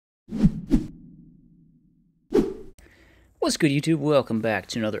What's good, YouTube? Welcome back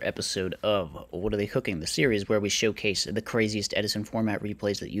to another episode of What Are They Cooking? The series where we showcase the craziest Edison Format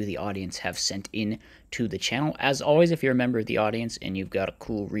replays that you, the audience, have sent in to the channel. As always, if you're a member of the audience and you've got a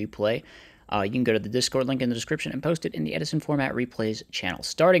cool replay, you can go to the Discord link in the description and post it in the Edison Format Replays channel.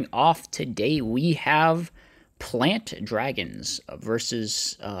 Starting off today, we have Plant Dragons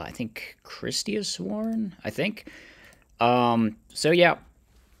versus, I think, Christia Sworn, I think. So yeah,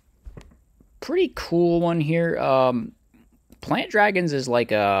 pretty cool one here. Plant Dragons is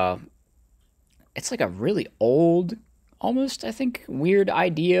like it's like a really old, almost, I think, weird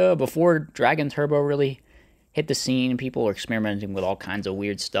idea before Dragon Turbo really hit the scene. People were experimenting with all kinds of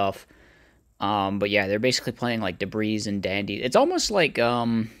weird stuff. But yeah, they're basically playing like Debris and Dandy. It's almost like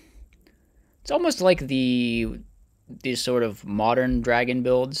the these sort of modern dragon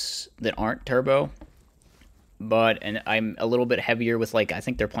builds that aren't turbo. And I'm a little bit heavier with, like, I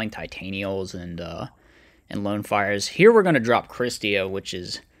think they're playing Titanials and Lone Fires. Here we're going to drop Christia, which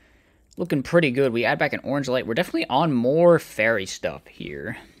is looking pretty good. We add back an Orange Light. We're definitely on more fairy stuff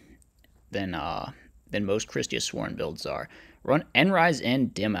here than most Christia Sworn builds are. Run Enrise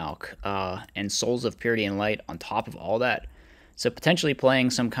and Dim Alk and Souls of Purity and Light on top of all that. So potentially playing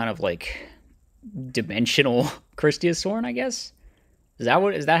some kind of like dimensional Christia Sworn, I guess. Is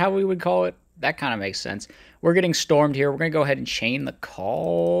that how we would call it? That kind of makes sense. We're getting stormed here. We're going to go ahead and chain the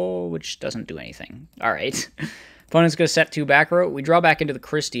call, which doesn't do anything. All right. Opponent's going to set 2 back row. We draw back into the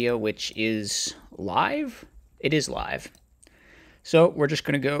Christia, which is live. It is live. So we're just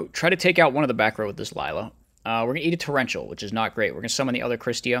going to go try to take out one of the back row with this Lila. We're going to eat a Torrential, which is not great. We're going to summon the other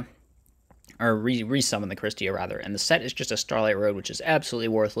Christia, or resummon the Christia, rather. And the set is just a Starlight Road, which is absolutely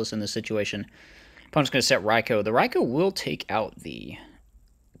worthless in this situation. Opponent's going to set Raikou. The Raikou will take out the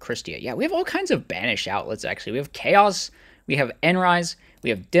Christia. Yeah, we have all kinds of banish outlets, actually. We have Chaos, we have Enrise,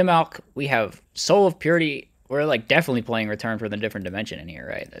 we have Dim Alk, we have Soul of Purity. We're like definitely playing Return from the Different Dimension in here,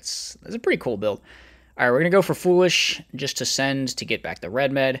 right? That's a pretty cool build. All right, we're going to go for Foolish just to send to get back the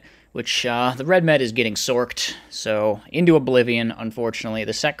Red Med, which the Red Med is getting sorked, so into Oblivion, unfortunately.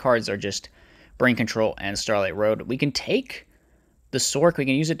 The set cards are just Brain Control and Starlight Road. We can take the Sork, we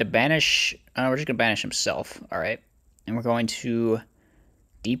can use it to banish, we're just going to banish himself, all right? And we're going to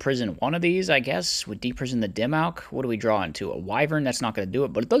deprison one of these, I guess. With deprison the Dim Alk, what do we draw into? A Wyvern, that's not going to do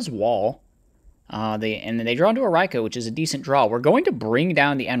it, but it does wall. And then they draw into a Raikou, which is a decent draw. We're going to bring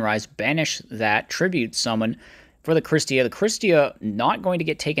down the Enrise, banish that, tribute summon for the Christia. The Christia not going to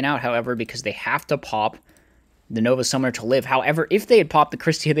get taken out, however, because they have to pop the Nova Summoner to live. However, if they had popped the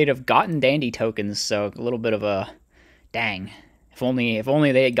Christia, they'd have gotten Dandy tokens, so a little bit of a dang. If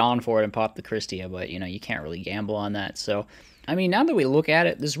only they had gone for it and popped the Christia, but, you know, you can't really gamble on that, so I mean, now that we look at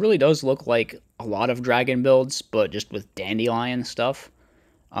it, this really does look like a lot of dragon builds, but just with Dandelion stuff.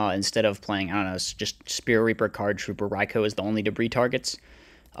 Instead of playing, I don't know, it's just Spear Reaper, Card Trooper, Raikou is the only Debris targets.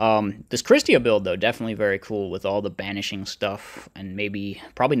 This Christia build, though, definitely very cool with all the banishing stuff, and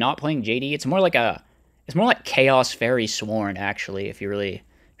probably not playing JD. It's more like Chaos Fairy Sworn, actually, if you really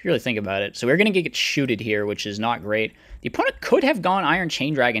think about it. So we're going to get shooted here, which is not great. The opponent could have gone Iron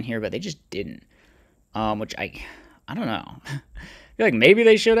Chain Dragon here, but they just didn't. Which I don't know. I feel like maybe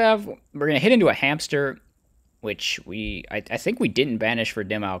they should have. We're going to hit into a Hamster, which I think we didn't banish for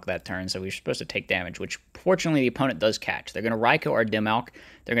Dim Alk that turn, so we were supposed to take damage, which fortunately the opponent does catch. They're going to Raikou our Dim Alk.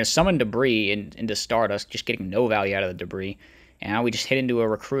 They're going to summon Debris into Stardust, just getting no value out of the Debris. And now we just hit into a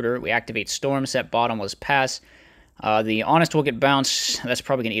Recruiter. We activate Storm, set Bottomless, pass. The Honest will get bounced. That's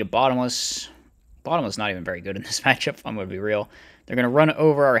probably going to eat a Bottomless. Bottomless not even very good in this matchup, I'm going to be real. They're going to run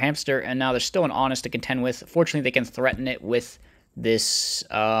over our Hamster, and now there's still an Honest to contend with. Fortunately, they can threaten it with this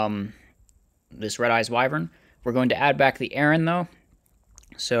this Red Eyes Wyvern. We're going to add back the Aaron, though.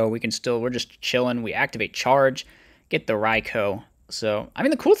 So we're just chilling. We activate Charge, get the Raikou. So, I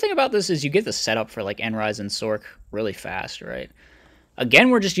mean, the cool thing about this is you get the setup for, like, Enrise and Sork really fast, right?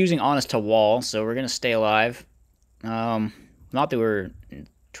 Again, we're just using Honest to wall, so we're going to stay alive. Not that we're in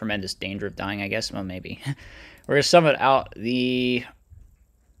tremendous danger of dying, I guess. Well, maybe. We're going to summon out the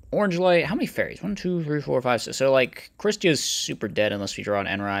Orange Light. How many fairies? 1, 2, 3, 4, 5, 6. So, like, Christia is super dead unless we draw an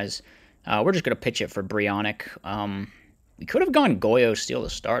Enrise. We're just going to pitch it for Brionic. We could have gone Goyo Steal the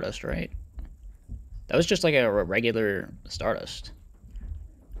Stardust, right? That was just like a regular Stardust.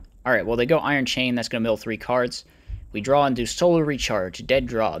 Alright, well, they go Iron Chain. That's going to mill 3 cards. We draw and do Solar Recharge. Dead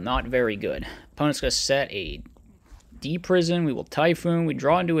draw. Not very good. Opponent's going to set a Deprison. We will Typhoon. We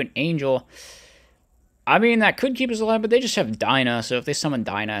draw into an Angel. I mean, that could keep us alive, but they just have Dyna, so if they summon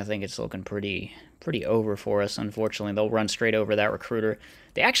Dyna, I think it's looking pretty over for us, unfortunately. They'll run straight over that Recruiter.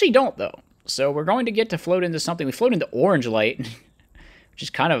 They actually don't, though. So we're going to get to float into something. We float into Orange Light, which is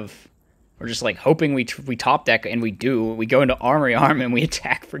kind of We're just like hoping we top deck, and we do. We go into Armory Arm and we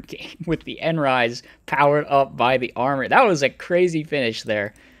attack for game with the N-Rise powered up by the armor. That was a crazy finish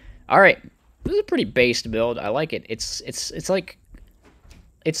there. All right, this is a pretty based build. I like it. It's like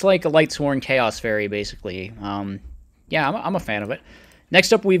a Light Sworn Chaos Fairy basically. Yeah, I'm a fan of it.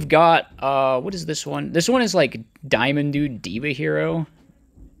 Next up, we've got what is this one? This one is like Diamond Dude Diva Hero,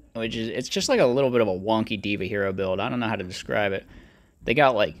 which is it's just like a little bit of a wonky Diva Hero build. I don't know how to describe it. They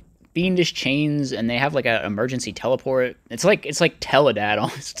got like fiendish chains, and they have like an emergency teleport. It's like Teledad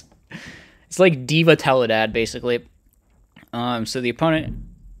almost. It's like Diva Teledad basically. So the opponent,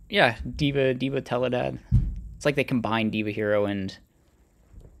 yeah, Diva Teledad. It's like they combine Diva Hero and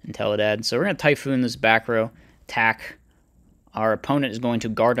Teledad. So we're gonna Typhoon this back row, attack. Our opponent is going to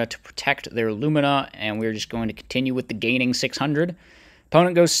Garda to protect their Lumina, and we're just going to continue with the gaining 600.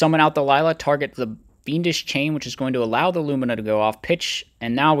 Opponent goes summon out the Lila, target the Fiendish Chain, which is going to allow the Lumina to go off pitch,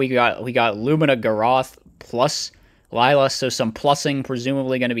 and now we got Lumina Garoth plus Lila, so some plussing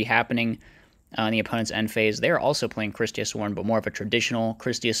presumably going to be happening on the opponent's end phase. They're also playing Christia Sworn, but more of a traditional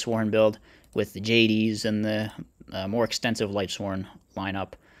Christia Sworn build with the JDs and the more extensive Light Sworn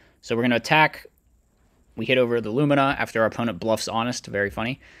lineup. So we're going to attack. We hit over the Lumina after our opponent bluffs Honest. Very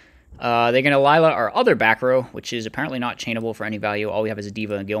funny. They're going to Lila our other back row, which is apparently not chainable for any value. All we have is a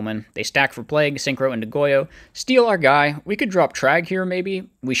Diva and Gilman. They stack for Plague, Synchro, into Goyo. Steal our guy. We could drop Trag here, maybe.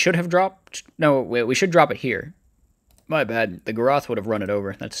 We should have dropped... No, we should drop it here. My bad. The Garoth would have run it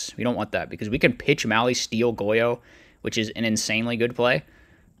over. We don't want that, because we can pitch Mali, steal Goyo, which is an insanely good play.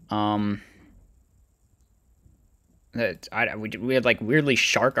 We had like weirdly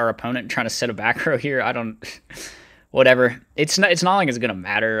shark our opponent trying to set a back row here. I don't... Whatever. It's not like it's gonna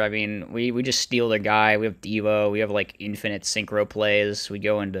matter. I mean, we just steal their guy. We have Devo. We have like infinite synchro plays. We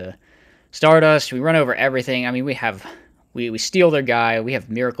go into Stardust. We run over everything. I mean, we steal their guy. We have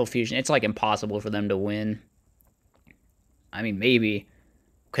Miracle Fusion. It's like impossible for them to win. I mean, maybe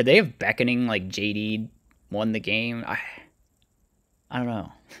could they have Beckoning like JD won the game? I don't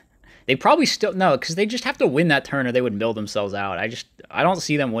know. They probably still no, because they just have to win that turn or they would mill themselves out. I don't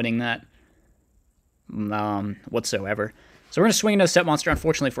see them winning that. Whatsoever. So we're going to swing into a set monster.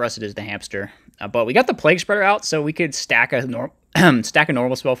 Unfortunately for us, it is the Hamster. But we got the Plague Spreader out, so we could stack a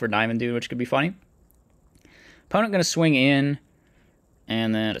normal spell for Diamond Dude, which could be funny. Opponent going to swing in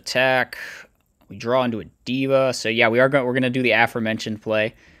and then attack. We draw into a Diva. So yeah, we're going to do the aforementioned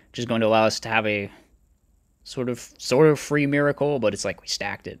play, which is going to allow us to have a sort of free miracle, but it's like we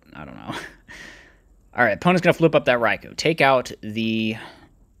stacked it. I don't know. All right, opponent's going to flip up that Raikou. Take out the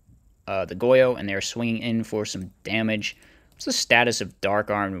Goyo, and they're swinging in for some damage. What's the status of Dark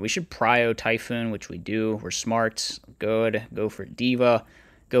Arm? We should Prio Typhoon, which we do. We're smart. Good. Go for Diva.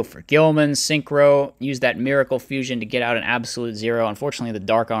 Go for Gilman. Synchro. Use that Miracle Fusion to get out an absolute zero. Unfortunately, the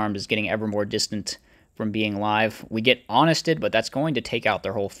Dark Arm is getting ever more distant from being live. We get Honested, but that's going to take out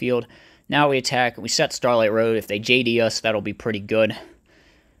their whole field. Now we attack. We set Starlight Road. If they JD us, that'll be pretty good.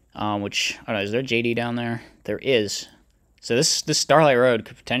 Which, I don't know, is there JD down there? There is. So this Starlight Road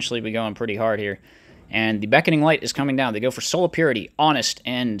could potentially be going pretty hard here. And the Beckoning Light is coming down. They go for Soul of Purity, Honest,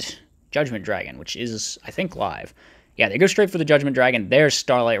 and Judgment Dragon, which is, I think, live. Yeah, they go straight for the Judgment Dragon. There's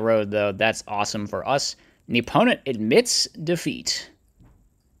Starlight Road, though. That's awesome for us. And the opponent admits defeat.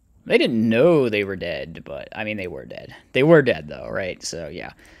 They didn't know they were dead, but, I mean, they were dead. They were dead, though, right? So,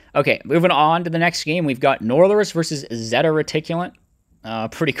 yeah. Okay, moving on to the next game. We've got Northerus versus Zeta Reticulant.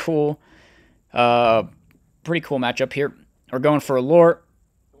 Pretty cool. Pretty cool matchup here. We're going for Allure.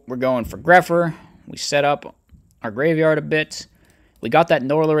 We're going for Grepher. We set up our graveyard a bit. We got that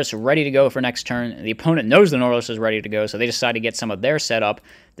Northerus ready to go for next turn. The opponent knows the Northerus is ready to go, so they decide to get some of their setup.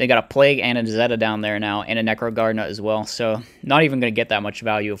 They got a Plague and a Zeta down there now, and a Necrogardna as well. So not even going to get that much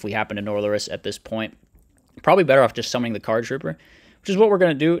value if we happen to Northerus at this point. Probably better off just summoning the Card Trooper, which is what we're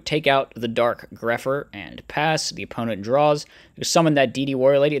going to do. Take out the Dark Grepher and pass. The opponent draws. We summon that DD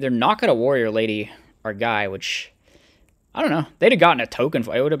Warrior Lady. They're not going to Warrior Lady our guy, which... I don't know. They'd have gotten a token.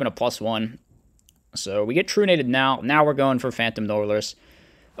 It would have been a +1. So we get Truenated now. Now we're going for Phantom Northerus.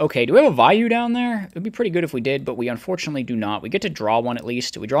 Okay, do we have a Vayu down there? It would be pretty good if we did, but we unfortunately do not. We get to draw one at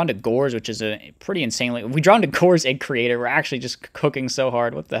least. We draw into Gores, which is a pretty insanely... If we draw into Gores and Creator, we're actually just cooking so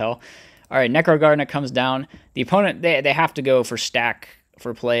hard. What the hell? All right, Necrogardna comes down. The opponent, they have to go for stack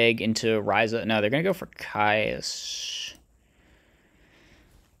for Plague into Ryza. No, they're going to go for Caius.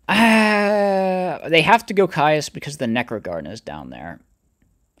 They have to go Caius because the Necrogardna is down there.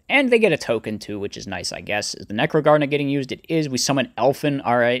 And they get a token too, which is nice, I guess. Is the Necrogardna getting used? It is. We summon Elfin.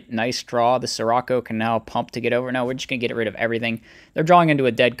 All right, nice draw. The Sirocco can now pump to get over. Now we're just going to get rid of everything. They're drawing into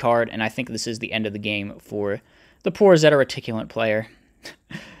a dead card, and I think this is the end of the game for the poor Zeta Reticulant player.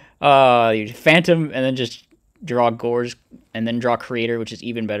 Phantom, and then just draw Gores, and then draw Creator, which is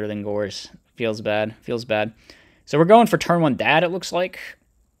even better than Gores. Feels bad. Feels bad. So we're going for turn 1 Dad, it looks like,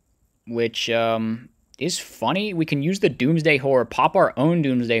 which is funny. We can use the Doomsday Horror, pop our own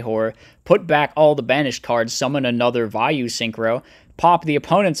Doomsday Horror, put back all the banished cards, summon another Vayu Synchro, pop the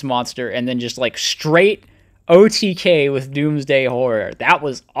opponent's monster, and then just like straight OTK with Doomsday Horror. That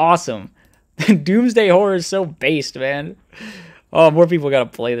was awesome. Doomsday Horror is so based, man. Oh, more people gotta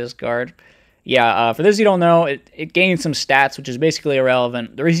play this card. Yeah, for those who don't know, it gains some stats, which is basically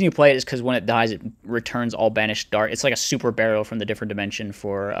irrelevant. The reason you play it is because when it dies, it returns all banished dart. It's like a super barrel from the different dimension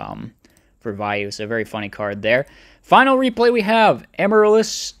for Vayu. So a very funny card there. Final replay we have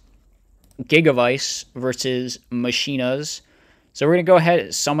Amaryllis Gigavice versus Machinas. So we're going to go ahead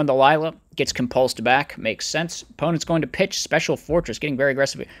and summon the Lila. Gets compulsed back. Makes sense. Opponent's going to pitch Special Fortress, getting very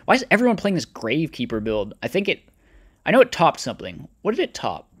aggressive. Why is everyone playing this Gravekeeper build? I know it topped something. What did it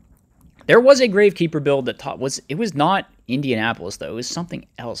top? There was a Gravekeeper build that topped. It was not Indianapolis, though. It was something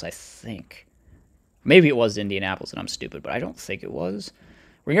else, I think. Maybe it was Indianapolis, and I'm stupid, but I don't think it was.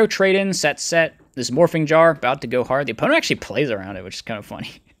 We're going to go trade in, set. This Morphing Jar, about to go hard. The opponent actually plays around it, which is kind of funny.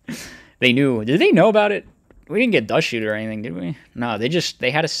 They knew. Did they know about it? We didn't get Dust Shooter or anything, did we? No,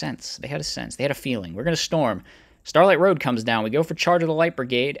 they had a sense. They had a feeling. We're going to Storm. Starlight Road comes down. We go for Charge of the Light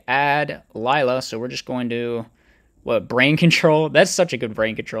Brigade, add Lila, so we're just going to, Brain Control? That's such a good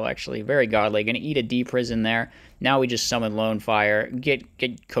Brain Control, actually. Very godly. Going to eat a D-Prison there. Now we just summon Lone Fire, get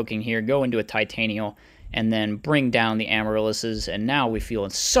cooking here, go into a Titanial, and then bring down the Amaryllises, and now we feel in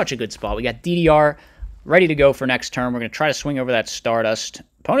such a good spot. We got DDR ready to go for next turn. We're going to try to swing over that Stardust.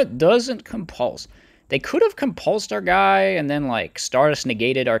 Opponent doesn't compulse. They could have compulsed our guy, and then, like, Stardust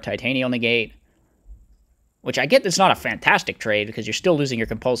negated our Titanial negate, which I get it's not a fantastic trade, because you're still losing your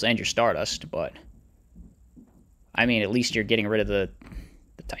compulse and your Stardust, but, I mean, at least you're getting rid of the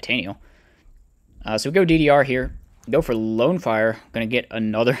Titanial. So we go DDR here. Go for Lone Fire. Going to get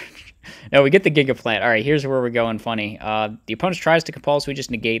another... No, we get the Gigaplant. All right, here's where we're going funny. The opponent tries to compulse. We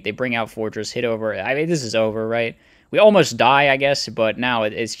just negate. They bring out Fortress, hit over. I mean, this is over, right? We almost die, I guess, but now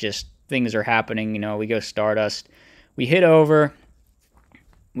it's just things are happening. You know, we go Stardust. We hit over.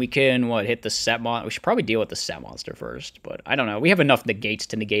 We can, hit the set monster. We should probably deal with the set monster first, but I don't know. We have enough negates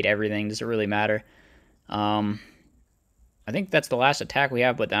to negate everything. Does it really matter? I think that's the last attack we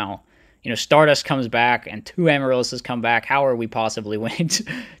have, but now... You know, Stardust comes back, and 2 Amaryllises come back. How are we possibly winning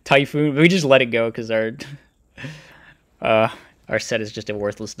Typhoon? We just let it go, because our set is just a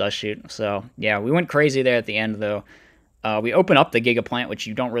worthless Dust Shoot. So, yeah, we went crazy there at the end, though. We open up the Gigaplant, which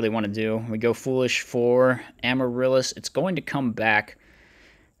you don't really want to do. We go Foolish for Amaryllis. It's going to come back.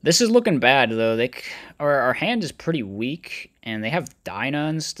 This is looking bad, though. Our hand is pretty weak, and they have Dyna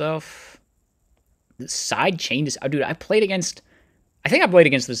and stuff. The side chain is... Oh, dude, I played against... I think I played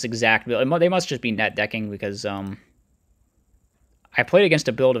against this exact build. They must just be net decking because I played against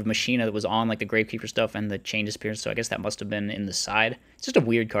a build of Machina that was on like the Gravekeeper stuff and the Chain Disappearance, so I guess that must have been in the side. It's just a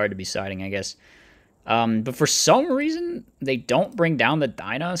weird card to be siding, I guess. But for some reason, they don't bring down the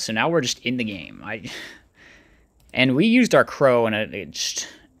Dyna, so now we're just in the game. And we used our Crow in a just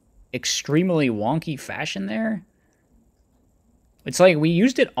extremely wonky fashion there. It's like we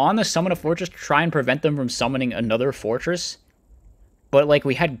used it on the Summon a Fortress to try and prevent them from summoning another Fortress. But, like,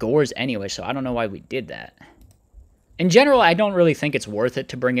 we had Gores anyway, so I don't know why we did that. In general, I don't really think it's worth it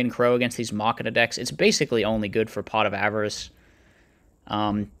to bring in Crow against these Machina decks. It's basically only good for Pot of Avarice.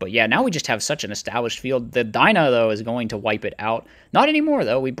 But yeah, now we just have such an established field. The Dyna, though, is going to wipe it out. Not anymore,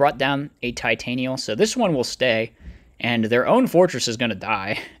 though. We brought down a Titanial, so this one will stay. And their own Fortress is going to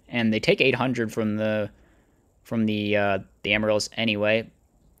die. And they take 800 from the Amaryllis anyway.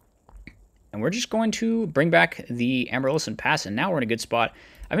 And we're just going to bring back the Amaryllis and pass, and now we're in a good spot.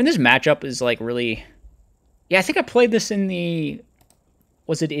 I mean, this matchup is, like, really... Yeah, I think I played this in the...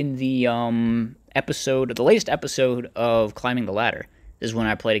 Was it in the episode... The latest episode of Climbing the Ladder is when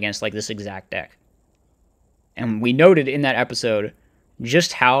I played against, like, this exact deck. And we noted in that episode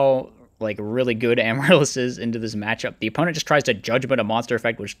just how, like, really good Amaryllis is into this matchup. The opponent just tries to Judgment a monster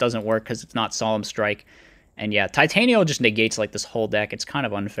effect, which doesn't work because it's not Solemn Strike. And yeah, Titanial just negates, like, this whole deck. It's kind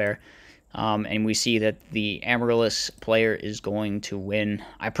of unfair. And we see that the Amaryllis player is going to win.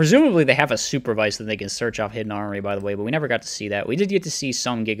 Presumably they have a Supervise that they can search off Hidden Armory, by the way, but we never got to see that. We did get to see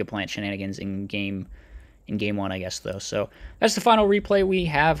some Gigaplant shenanigans in game 1, I guess, though. So that's the final replay we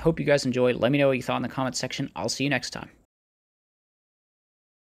have. Hope you guys enjoyed. Let me know what you thought in the comment section. I'll see you next time.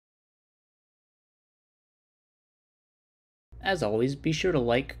 As always, be sure to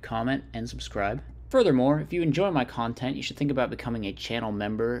like, comment, and subscribe. Furthermore, if you enjoy my content, you should think about becoming a channel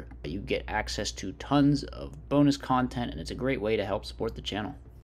member. You get access to tons of bonus content, and it's a great way to help support the channel.